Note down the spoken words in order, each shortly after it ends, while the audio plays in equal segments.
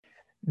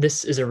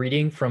This is a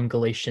reading from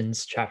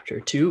Galatians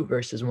chapter 2,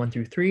 verses 1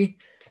 through 3,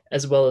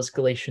 as well as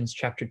Galatians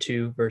chapter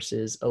 2,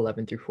 verses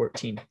 11 through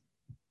 14.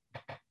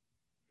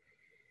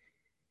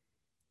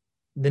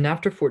 Then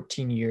after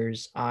 14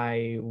 years,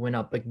 I went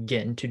up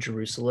again to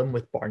Jerusalem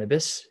with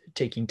Barnabas,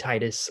 taking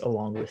Titus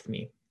along with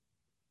me.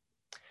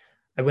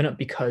 I went up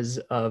because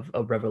of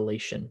a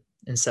revelation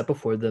and set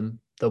before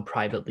them, though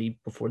privately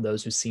before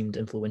those who seemed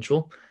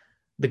influential,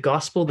 the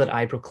gospel that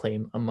I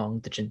proclaim among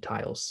the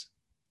Gentiles,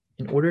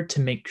 in order to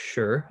make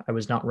sure I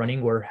was not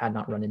running or had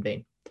not run in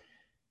vain.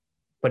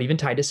 But even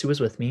Titus, who was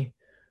with me,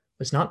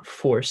 was not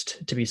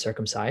forced to be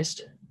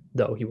circumcised,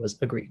 though he was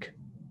a Greek.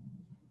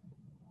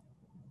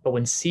 But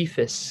when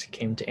Cephas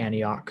came to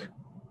Antioch,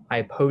 I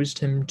opposed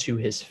him to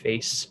his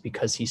face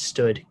because he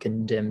stood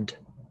condemned.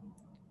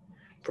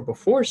 For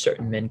before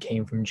certain men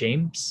came from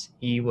James,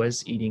 he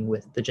was eating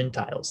with the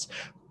Gentiles.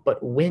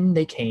 But when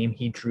they came,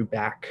 he drew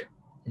back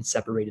and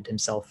separated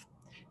himself,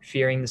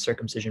 fearing the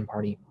circumcision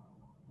party.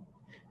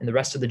 And the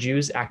rest of the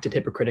Jews acted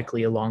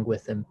hypocritically along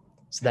with him,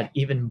 so that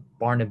even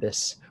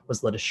Barnabas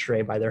was led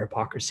astray by their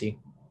hypocrisy.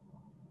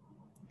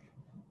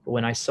 But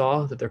when I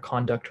saw that their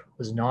conduct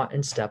was not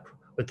in step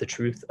with the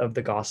truth of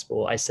the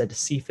gospel, I said to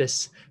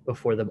Cephas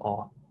before them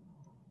all,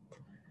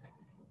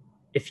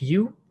 "If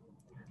you,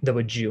 though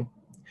a Jew,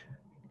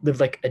 live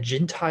like a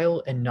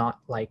Gentile and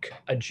not like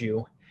a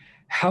Jew,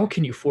 how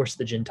can you force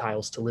the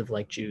Gentiles to live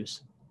like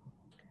Jews?"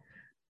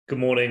 Good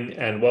morning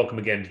and welcome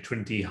again to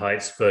Trinity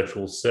Heights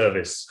Virtual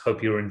Service.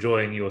 Hope you're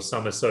enjoying your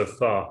summer so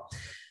far.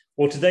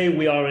 Well, today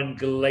we are in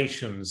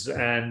Galatians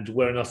and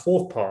we're in our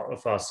fourth part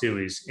of our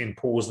series in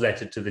Paul's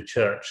letter to the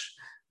church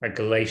at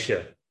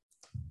Galatia.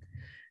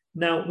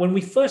 Now, when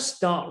we first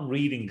start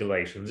reading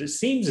Galatians, it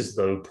seems as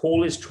though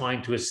Paul is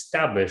trying to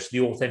establish the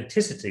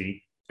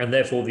authenticity and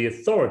therefore the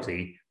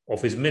authority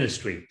of his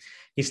ministry.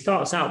 He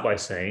starts out by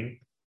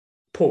saying,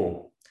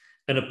 Paul,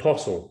 an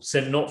apostle,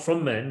 sent not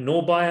from men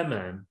nor by a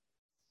man,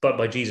 but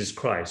by Jesus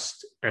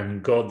Christ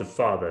and God the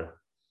Father,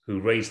 who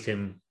raised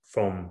him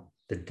from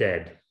the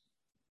dead.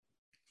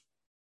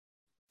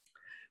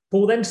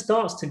 Paul then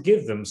starts to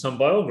give them some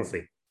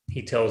biography.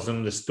 He tells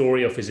them the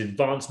story of his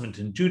advancement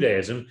in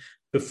Judaism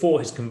before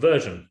his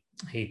conversion.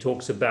 He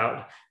talks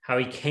about how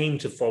he came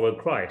to follow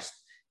Christ,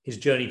 his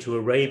journey to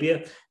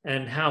Arabia,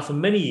 and how for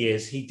many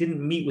years he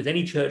didn't meet with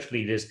any church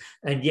leaders,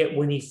 and yet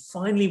when he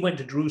finally went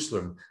to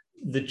Jerusalem,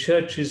 the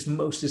church's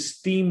most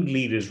esteemed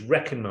leaders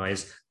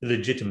recognized the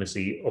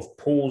legitimacy of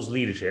Paul's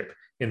leadership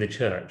in the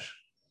church.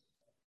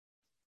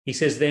 He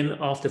says, then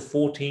after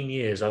 14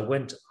 years, I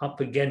went up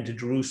again to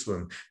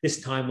Jerusalem,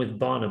 this time with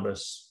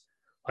Barnabas.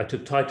 I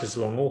took Titus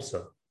along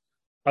also.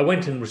 I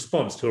went in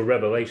response to a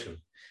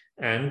revelation,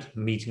 and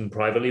meeting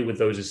privately with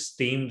those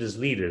esteemed as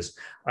leaders,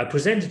 I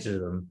presented to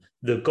them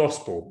the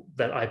gospel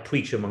that I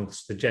preach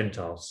amongst the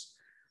Gentiles.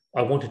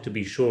 I wanted to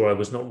be sure I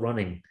was not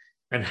running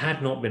and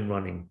had not been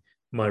running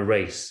my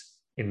race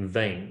in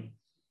vain.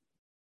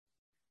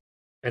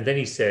 And then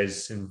he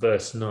says in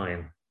verse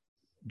 9,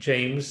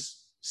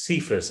 James,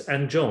 Cephas,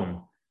 and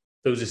John,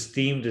 those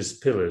esteemed as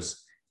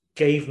pillars,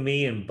 gave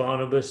me and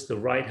Barnabas the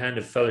right hand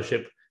of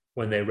fellowship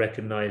when they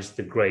recognized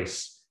the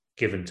grace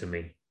given to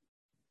me.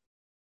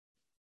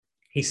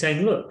 He's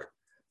saying, look,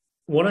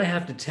 what I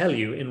have to tell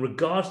you in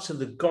regards to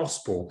the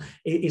gospel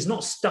is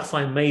not stuff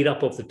I made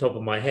up off the top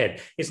of my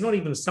head. It's not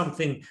even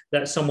something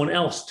that someone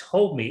else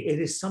told me. It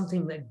is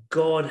something that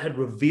God had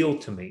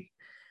revealed to me.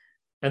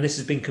 And this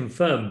has been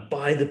confirmed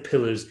by the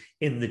pillars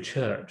in the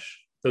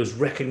church, those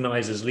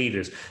recognized as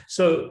leaders.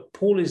 So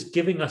Paul is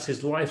giving us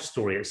his life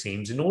story, it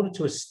seems, in order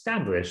to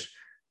establish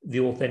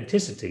the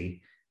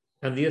authenticity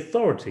and the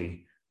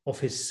authority of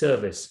his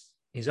service,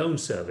 his own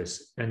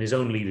service, and his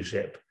own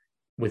leadership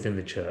within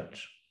the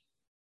church.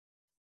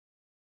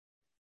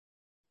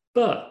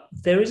 But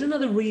there is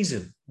another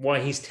reason why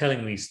he's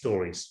telling these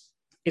stories.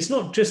 It's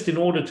not just in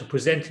order to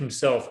present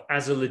himself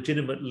as a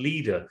legitimate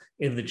leader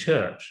in the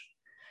church.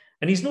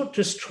 And he's not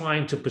just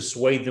trying to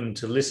persuade them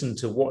to listen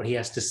to what he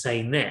has to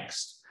say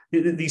next.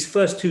 These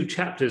first two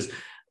chapters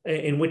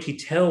in which he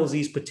tells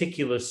these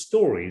particular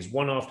stories,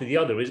 one after the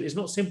other, is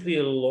not simply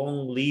a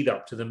long lead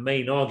up to the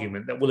main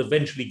argument that we'll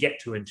eventually get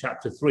to in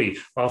chapter 3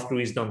 after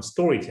he's done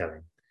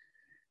storytelling.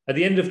 At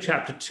the end of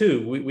chapter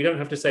 2, we don't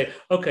have to say,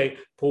 okay,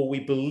 Paul, we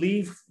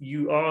believe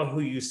you are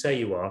who you say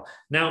you are.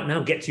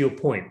 Now get to your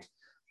point.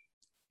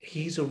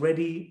 He's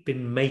already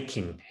been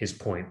making his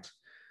point.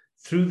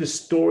 Through the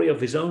story of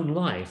his own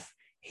life,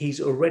 he's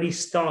already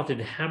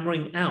started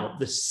hammering out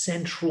the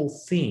central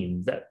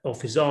theme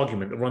of his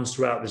argument that runs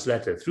throughout this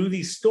letter. Through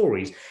these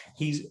stories,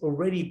 he's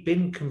already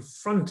been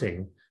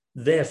confronting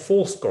their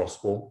false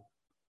gospel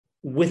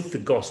with the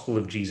gospel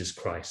of Jesus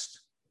Christ.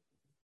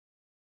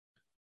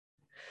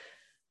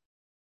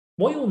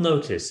 What you'll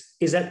notice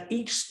is that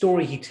each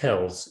story he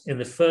tells in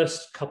the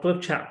first couple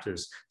of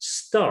chapters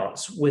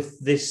starts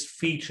with this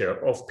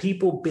feature of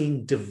people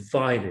being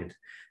divided,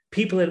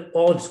 people at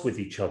odds with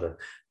each other,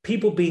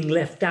 people being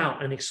left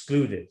out and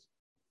excluded.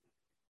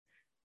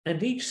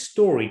 And each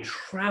story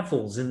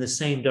travels in the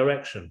same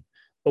direction,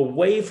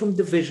 away from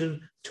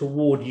division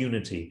toward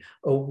unity,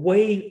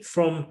 away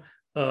from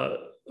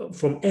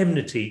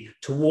enmity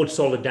towards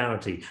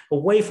solidarity,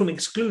 away from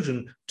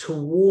exclusion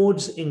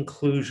towards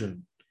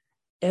inclusion.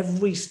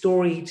 Every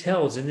story he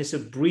tells in this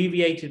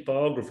abbreviated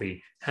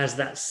biography has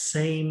that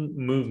same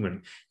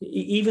movement.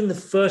 Even the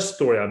first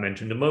story I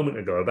mentioned a moment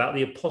ago about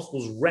the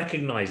apostles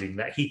recognizing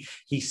that he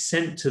is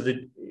sent to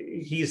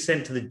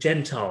the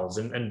Gentiles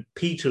and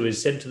Peter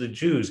is sent to the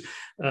Jews,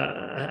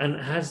 and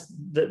has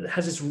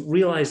this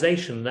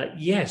realization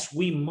that yes,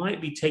 we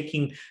might be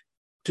talking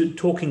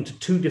to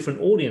two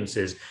different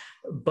audiences,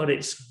 but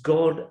it's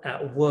God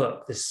at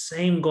work, the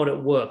same God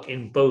at work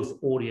in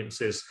both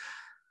audiences.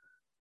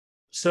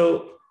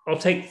 So I'll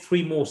take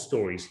three more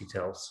stories he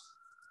tells.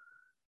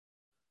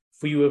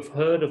 For you have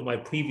heard of my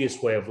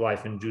previous way of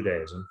life in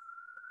Judaism,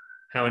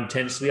 how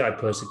intensely I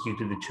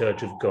persecuted the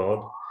church of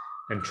God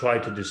and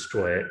tried to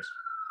destroy it.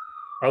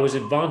 I was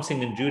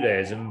advancing in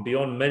Judaism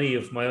beyond many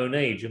of my own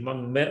age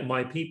among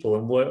my people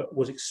and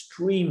was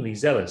extremely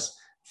zealous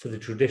for the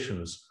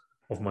traditions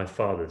of my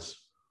fathers.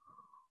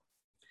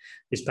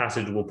 This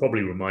passage will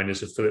probably remind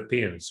us of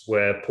Philippians,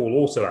 where Paul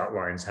also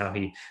outlines how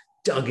he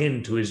dug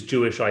into his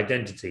Jewish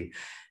identity.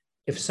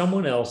 If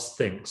someone else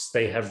thinks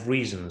they have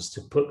reasons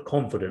to put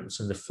confidence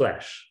in the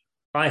flesh,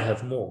 I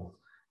have more.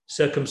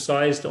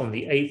 Circumcised on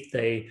the 8th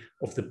day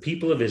of the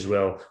people of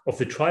Israel, of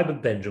the tribe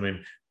of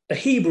Benjamin, a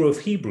Hebrew of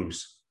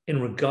Hebrews, in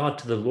regard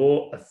to the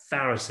law, a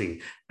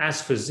Pharisee,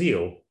 as for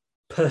zeal,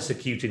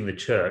 persecuting the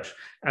church,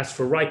 as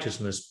for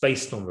righteousness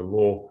based on the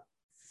law,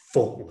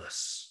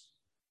 faultless.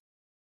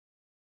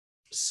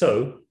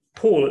 So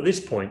Paul at this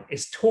point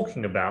is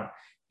talking about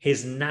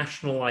his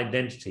national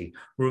identity.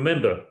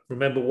 Remember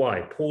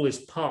why. Paul is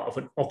part of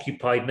an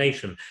occupied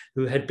nation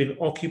who had been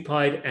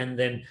occupied and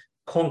then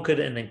conquered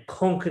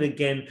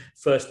again,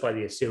 first by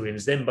the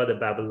Assyrians, then by the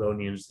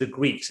Babylonians, the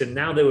Greeks, and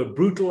now they were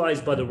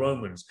brutalized by the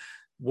Romans.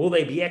 Will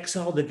they be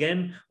exiled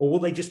again, or will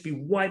they just be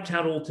wiped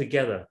out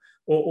altogether?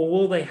 Or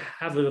will they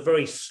have a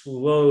very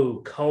slow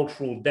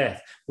cultural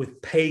death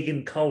with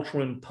pagan culture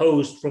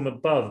imposed from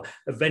above,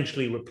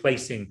 eventually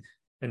replacing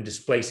and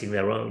displacing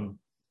their own?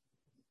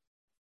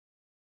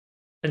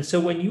 And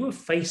so when you are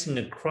facing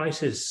a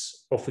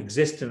crisis of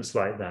existence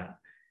like that,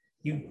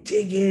 you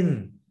dig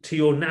in to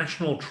your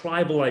national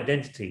tribal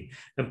identity.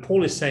 And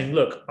Paul is saying,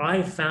 look,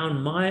 I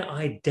found my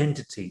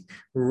identity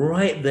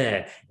right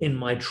there in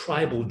my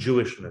tribal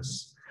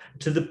Jewishness,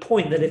 to the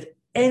point that if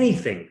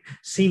anything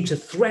seemed to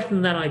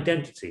threaten that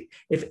identity,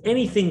 if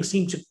anything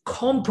seemed to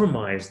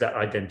compromise that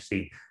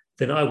identity,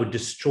 then I would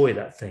destroy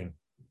that thing.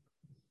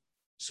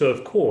 So,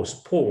 of course,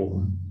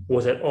 Paul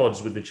was at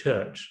odds with the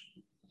church.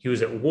 He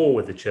was at war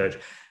with the church.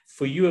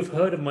 For you have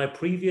heard of my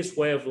previous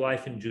way of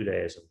life in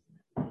Judaism,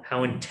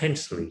 how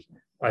intensely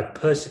I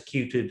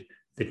persecuted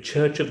the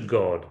church of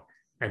God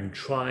and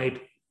tried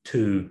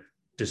to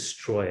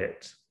destroy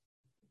it.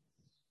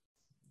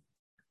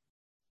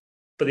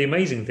 But the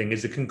amazing thing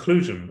is the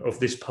conclusion of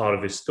this part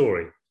of his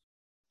story.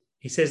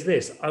 He says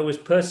this: I was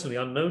personally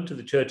unknown to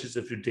the churches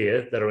of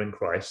Judea that are in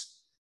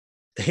Christ.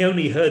 They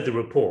only heard the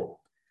report.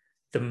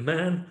 The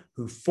man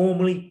who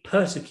formerly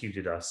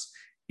persecuted us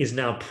is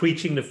now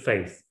preaching the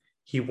faith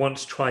he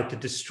once tried to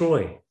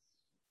destroy.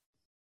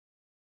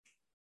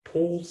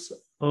 Paul's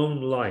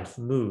own life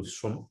moves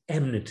from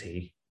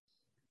enmity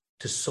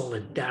to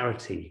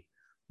solidarity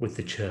with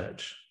the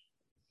church.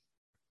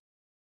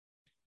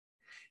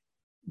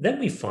 Then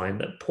we find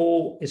that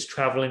Paul is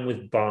traveling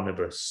with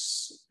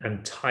Barnabas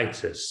and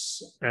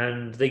Titus,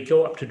 and they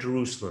go up to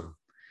Jerusalem,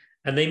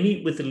 and they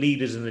meet with the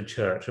leaders in the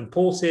church. And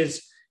Paul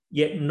says,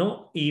 yet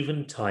not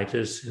even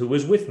Titus, who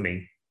was with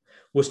me,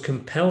 was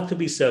compelled to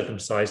be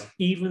circumcised,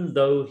 even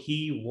though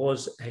he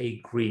was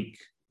a Greek.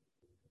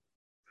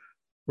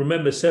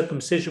 Remember,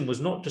 circumcision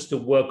was not just a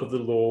work of the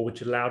law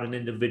which allowed an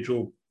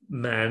individual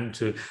man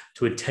to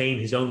attain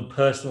his own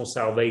personal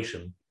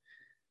salvation.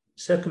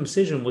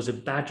 Circumcision was a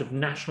badge of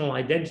national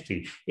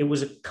identity. It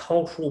was a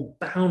cultural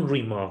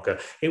boundary marker.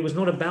 It was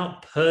not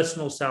about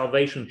personal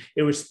salvation,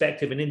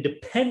 irrespective and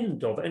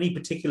independent of any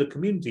particular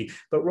community,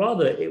 but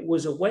rather it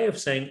was a way of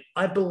saying,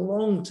 I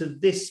belong to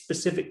this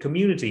specific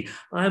community.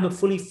 I am a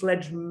fully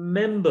fledged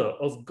member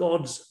of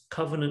God's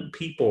covenant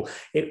people.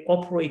 It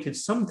operated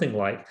something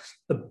like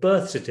a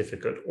birth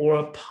certificate or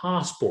a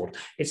passport.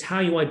 It's how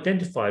you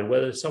identified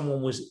whether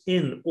someone was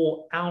in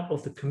or out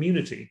of the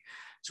community.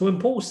 So when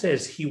Paul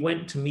says he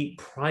went to meet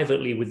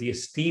privately with the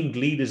esteemed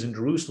leaders in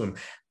Jerusalem,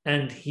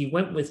 and he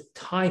went with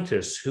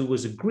Titus, who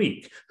was a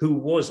Greek, who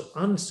was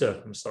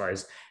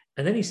uncircumcised,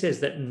 and then he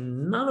says that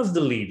none of the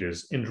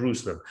leaders in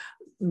Jerusalem,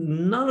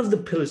 none of the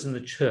pillars in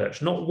the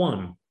church, not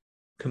one,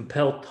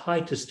 compelled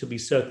Titus to be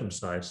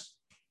circumcised.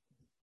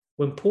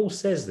 When Paul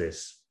says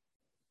this,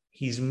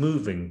 he's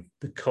moving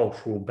the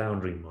cultural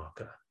boundary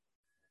marker.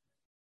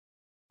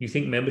 You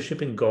think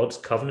membership in God's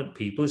covenant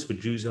people is for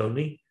Jews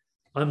only?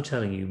 I'm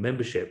telling you,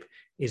 membership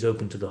is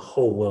open to the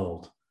whole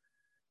world.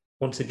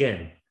 Once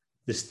again,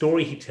 the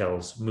story he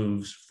tells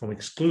moves from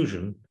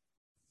exclusion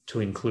to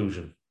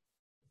inclusion.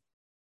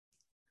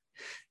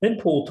 Then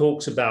Paul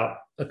talks about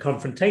a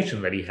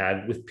confrontation that he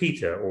had with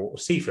Peter or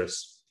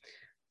Cephas.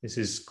 This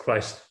is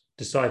Christ's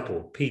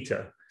disciple,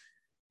 Peter.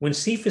 When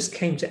Cephas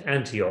came to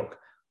Antioch,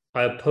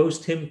 I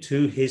opposed him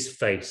to his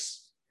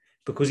face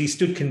because he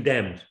stood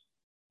condemned.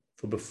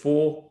 For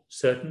before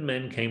certain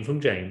men came from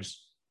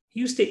James,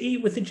 he used to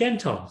eat with the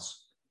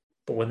Gentiles.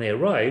 But when they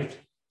arrived,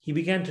 he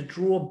began to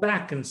draw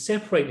back and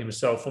separate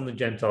himself from the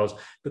Gentiles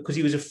because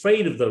he was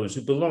afraid of those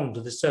who belonged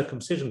to the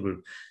circumcision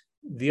group.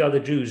 The other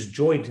Jews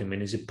joined him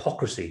in his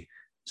hypocrisy,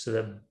 so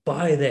that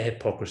by their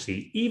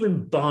hypocrisy,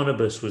 even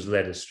Barnabas was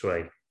led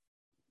astray.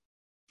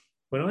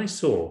 When I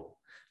saw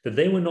that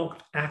they were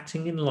not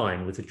acting in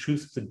line with the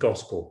truth of the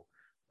gospel,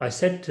 I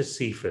said to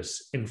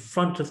Cephas in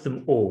front of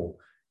them all,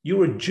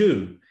 "You're a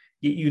Jew,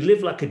 yet you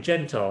live like a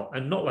Gentile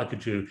and not like a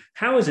Jew.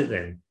 How is it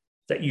then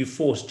that you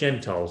force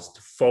Gentiles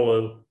to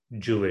follow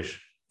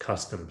Jewish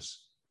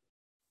customs?"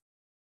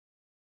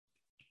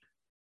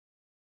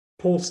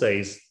 Paul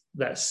says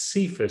that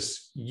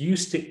Cephas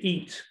used to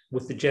eat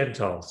with the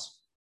Gentiles.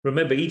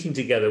 Remember, eating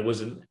together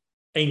was an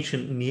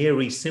ancient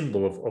Near East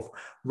symbol of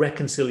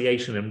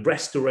reconciliation and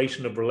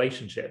restoration of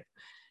relationship.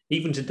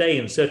 Even today,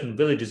 in certain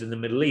villages in the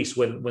Middle East,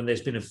 when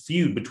there's been a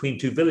feud between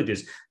two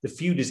villages, the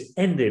feud is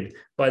ended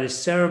by the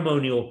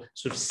ceremonial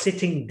sort of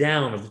sitting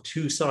down of the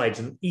two sides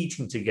and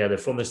eating together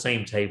from the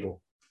same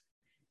table.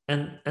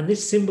 And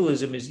this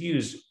symbolism is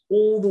used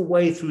all the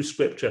way through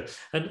Scripture.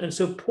 And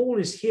so Paul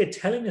is here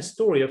telling a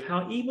story of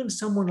how even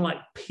someone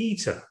like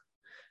Peter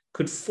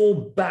could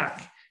fall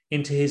back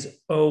into his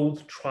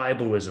old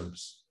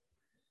tribalisms.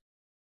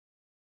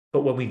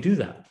 But when we do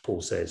that,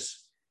 Paul says,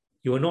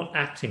 you are not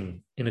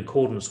acting in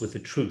accordance with the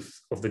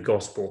truth of the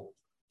gospel.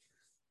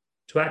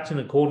 To act in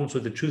accordance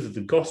with the truth of the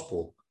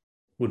gospel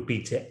would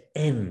be to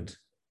end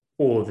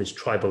all of this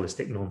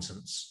tribalistic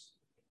nonsense.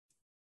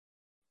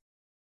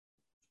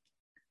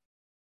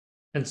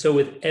 And so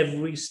with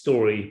every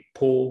story,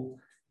 Paul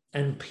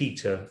and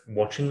Peter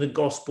watching the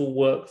gospel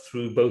work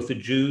through both the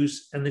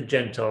Jews and the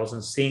Gentiles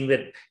and seeing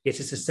that it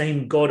is the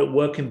same God at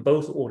work in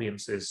both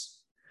audiences,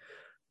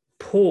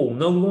 Paul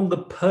no longer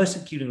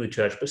persecuting the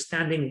church, but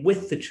standing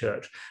with the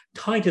church.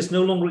 Titus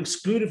no longer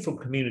excluded from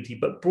community,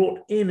 but brought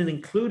in and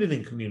included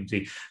in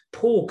community.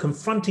 Paul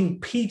confronting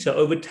Peter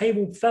over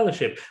table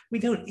fellowship. We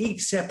don't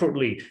eat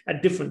separately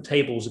at different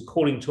tables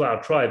according to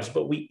our tribes,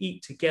 but we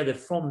eat together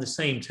from the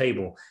same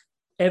table.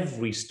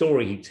 Every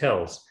story he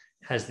tells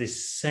has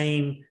this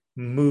same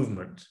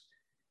movement.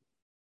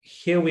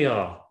 Here we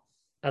are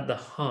at the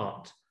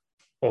heart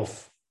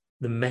of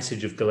the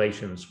message of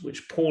Galatians,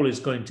 which Paul is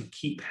going to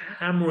keep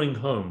hammering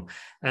home,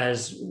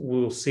 as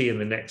we'll see in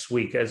the next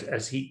week,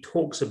 as he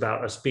talks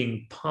about us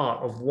being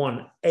part of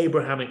one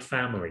Abrahamic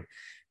family,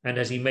 and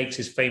as he makes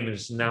his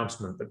famous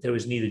announcement that there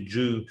is neither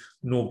Jew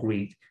nor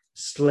Greek,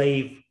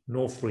 slave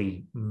nor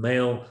free,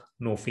 male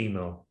nor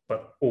female,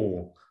 but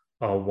all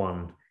are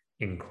one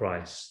in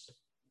Christ.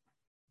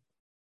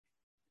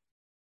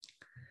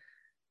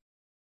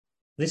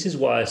 This is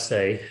why I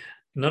say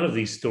none of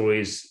these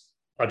stories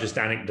are just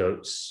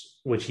anecdotes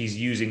which he's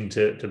using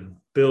to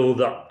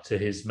build up to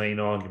his main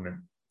argument.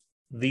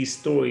 These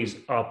stories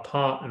are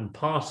part and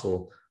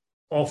parcel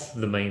of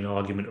the main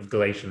argument of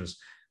Galatians,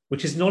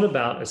 which is not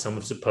about, as some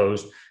have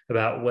supposed,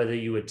 about whether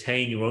you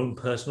attain your own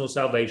personal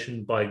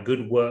salvation by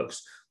good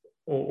works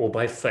or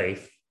by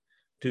faith.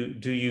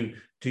 Do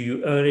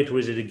you earn it, or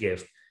is it a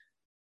gift?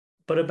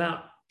 But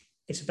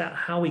it's about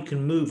how we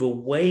can move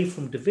away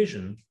from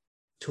division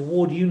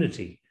toward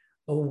unity,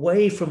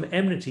 away from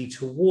enmity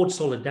toward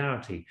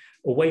solidarity,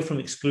 away from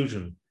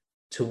exclusion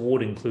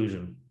toward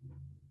inclusion.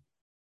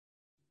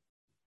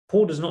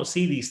 Paul does not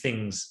see these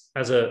things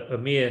as a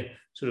mere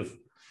sort of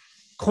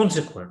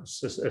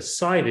consequence, a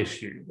side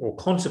issue or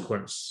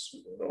consequence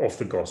of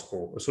the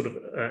gospel, a sort of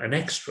an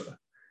extra.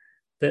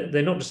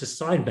 They're not just a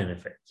side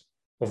benefit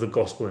of the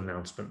gospel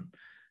announcement,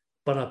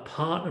 but are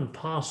part and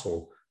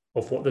parcel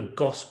of what the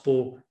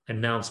gospel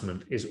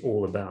announcement is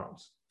all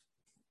about.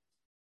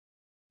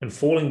 And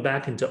falling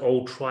back into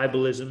old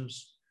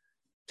tribalisms,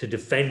 to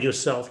defend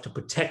yourself, to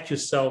protect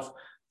yourself,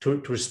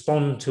 to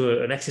respond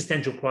to an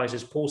existential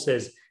crisis, Paul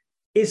says,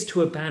 is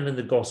to abandon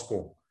the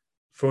gospel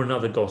for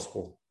another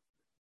gospel,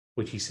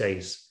 which he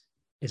says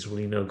is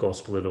really no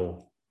gospel at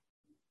all.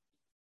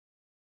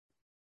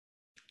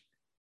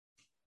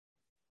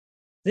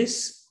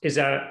 This is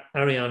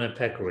Ariana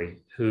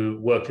Peccary, who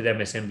worked at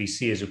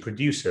MSNBC as a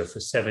producer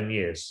for 7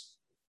 years.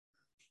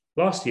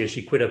 Last year,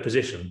 she quit her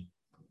position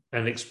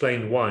and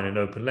explained why in an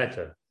open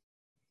letter.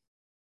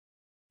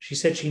 She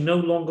said she no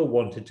longer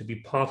wanted to be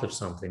part of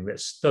something that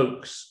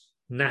stokes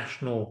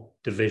national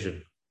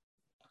division.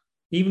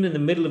 Even in the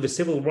middle of a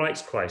civil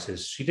rights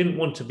crisis, she didn't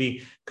want to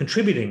be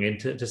contributing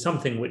to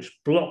something which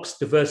blocks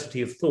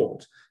diversity of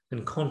thought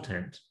and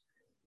content,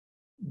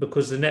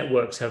 because the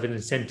networks have an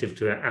incentive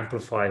to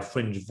amplify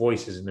fringe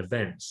voices and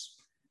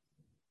events.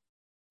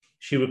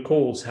 She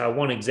recalls how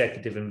one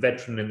executive and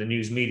veteran in the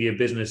news media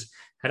business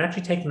had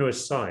actually taken her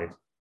aside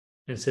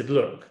and said,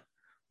 look,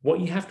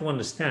 what you have to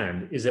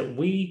understand is that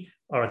we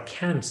are a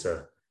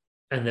cancer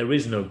and there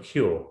is no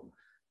cure.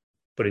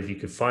 But if you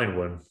could find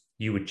one,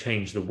 you would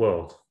change the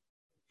world.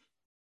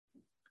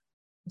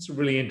 It's a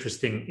really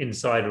interesting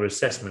insider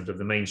assessment of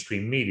the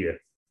mainstream media.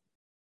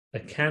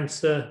 A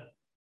cancer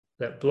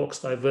that blocks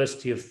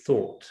diversity of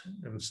thought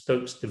and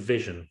stokes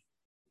division.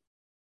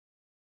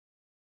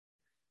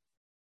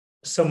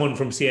 Someone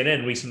from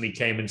CNN recently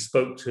came and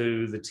spoke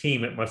to the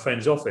team at my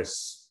friend's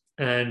office,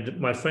 and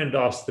my friend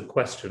asked the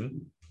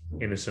question,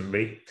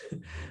 innocently,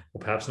 or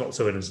perhaps not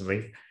so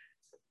innocently,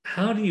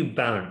 how do you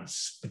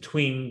balance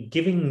between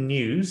giving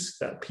news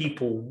that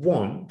people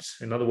want,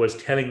 in other words,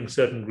 telling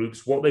certain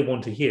groups what they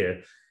want to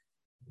hear,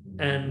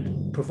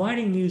 and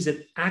providing news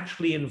that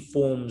actually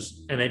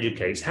informs and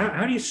educates?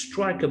 How do you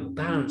strike a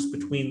balance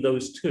between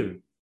those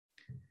two?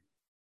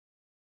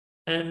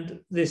 And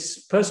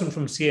this person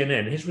from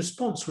CNN, his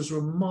response was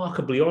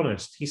remarkably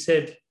honest. He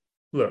said,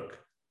 look,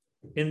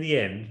 in the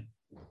end,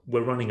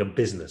 we're running a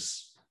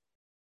business.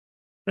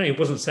 Now, he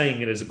wasn't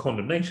saying it as a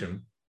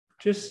condemnation,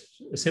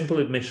 just a simple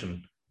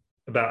admission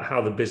about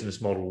how the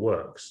business model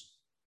works.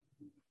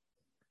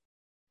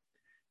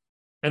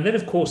 And then,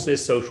 of course,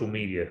 there's social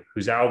media,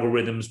 whose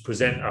algorithms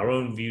present our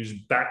own views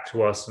back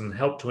to us and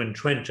help to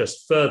entrench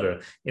us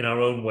further in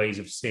our own ways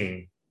of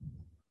seeing.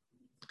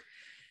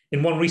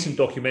 In one recent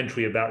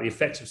documentary about the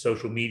effects of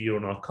social media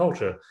on our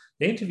culture,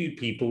 they interviewed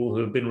people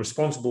who have been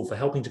responsible for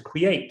helping to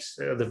create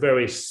the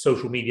various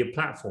social media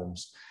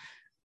platforms.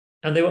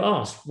 And they were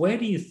asked, where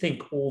do you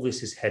think all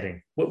this is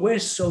heading?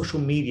 Where's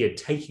social media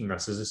taking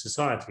us as a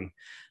society?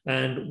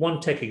 And one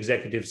tech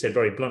executive said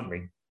very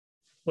bluntly,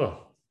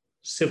 well,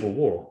 civil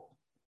war.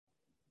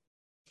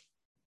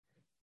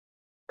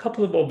 A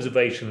couple of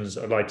observations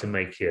I'd like to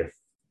make here,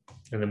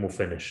 and then we'll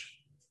finish.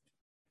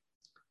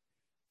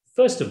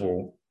 First of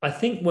all, I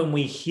think when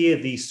we hear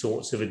these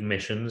sorts of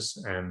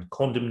admissions and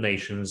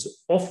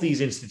condemnations of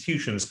these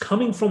institutions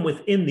coming from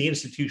within the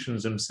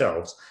institutions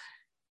themselves,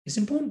 it's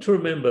important to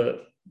remember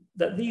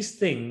that these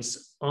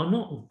things are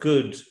not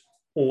good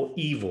or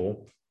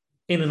evil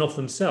in and of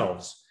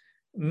themselves.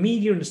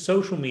 Media and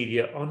social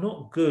media are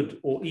not good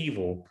or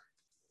evil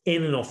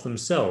in and of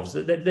themselves.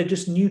 They're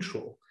just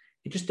neutral.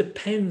 It just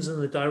depends on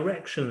the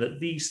direction that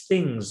these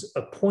things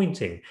are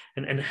pointing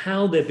and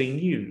how they're being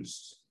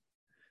used.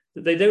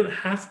 They don't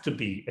have to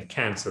be a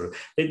cancer.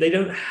 They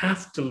don't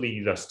have to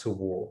lead us to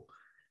war.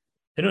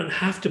 They don't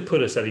have to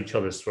put us at each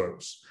other's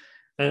throats.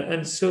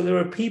 And so there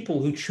are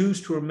people who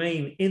choose to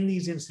remain in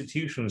these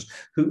institutions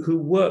who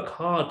work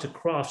hard to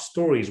craft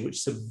stories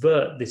which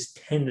subvert this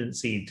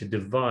tendency to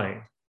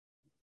divide.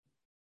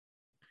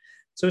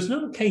 So it's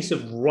not a case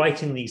of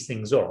writing these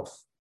things off,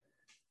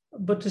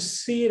 but to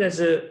see it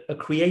as a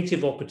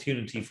creative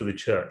opportunity for the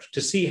church,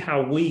 to see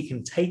how we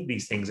can take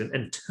these things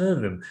and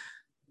turn them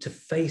to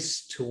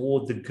face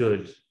toward the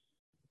good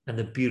and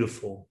the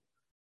beautiful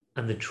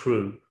and the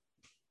true.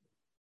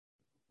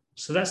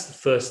 So that's the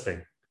first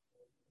thing.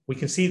 We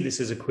can see this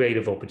as a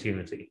creative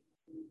opportunity.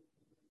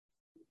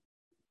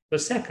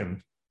 But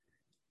second,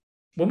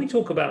 when we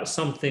talk about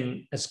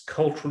something as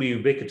culturally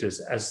ubiquitous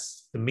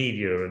as the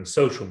media and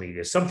social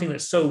media, something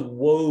that's so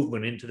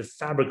woven into the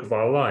fabric of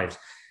our lives,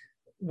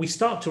 we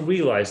start to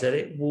realize that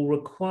it will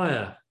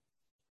require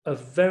a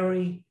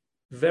very,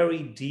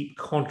 very deep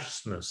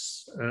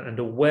consciousness and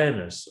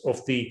awareness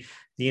of the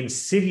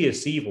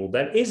insidious evil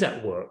that is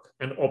at work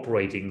and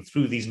operating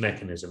through these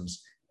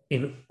mechanisms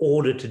in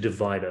order to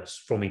divide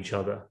us from each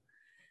other.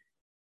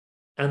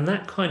 And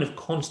that kind of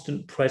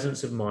constant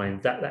presence of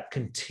mind, that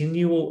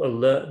continual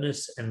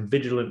alertness and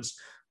vigilance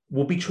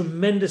will be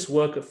tremendous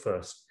work at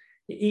first,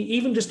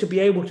 even just to be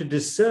able to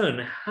discern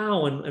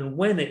how and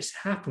when it's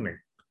happening.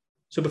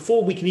 So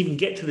before we can even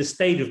get to the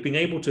stage of being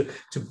able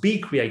to be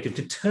creative,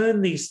 to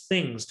turn these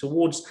things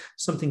towards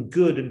something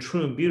good and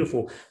true and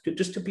beautiful,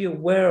 just to be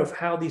aware of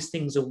how these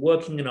things are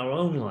working in our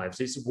own lives,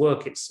 it's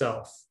work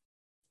itself.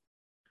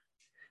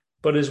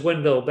 But as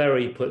Wendell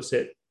Berry puts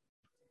it,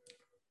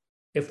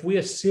 if we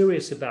are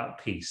serious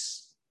about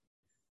peace,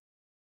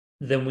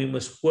 then we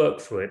must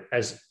work for it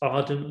as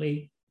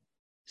ardently,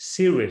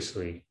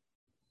 seriously,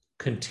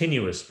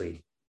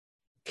 continuously,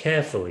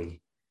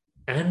 carefully,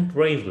 and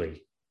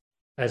bravely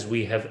as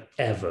we have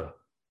ever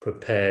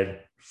prepared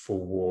for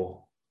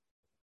war.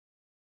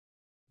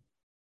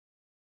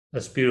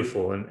 That's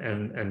beautiful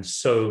and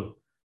so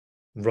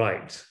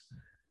right.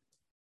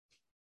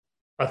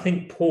 I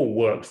think Paul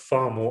worked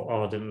far more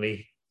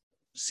ardently,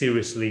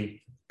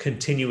 seriously,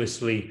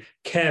 continuously,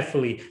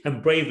 carefully,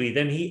 and bravely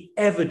than he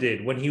ever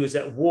did when he was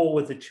at war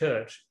with the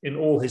church in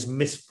all his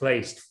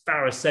misplaced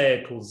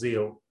Pharisaical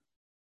zeal.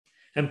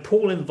 And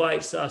Paul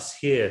invites us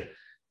here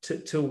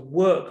to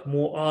work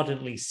more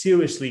ardently,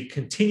 seriously,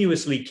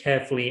 continuously,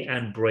 carefully,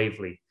 and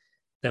bravely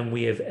than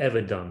we have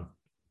ever done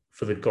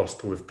for the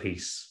gospel of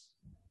peace.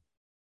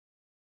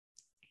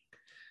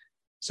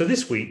 So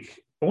this week,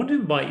 I want to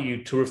invite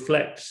you to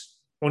reflect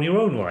on your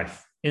own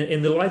life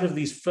in the light of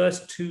these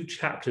first two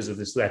chapters of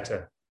this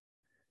letter.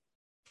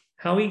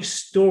 How each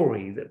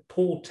story that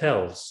Paul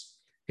tells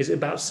is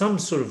about some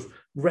sort of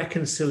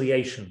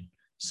reconciliation,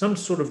 some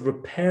sort of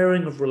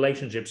repairing of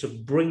relationships,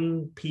 of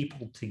bringing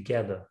people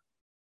together.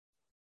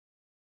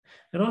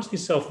 And ask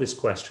yourself this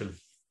question: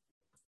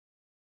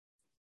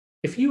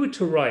 If you were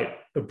to write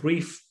a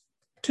brief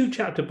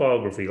 2-chapter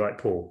biography like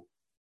Paul,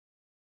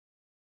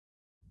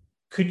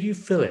 could you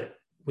fill it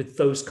with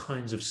those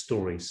kinds of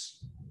stories?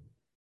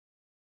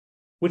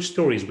 Which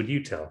stories would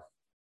you tell?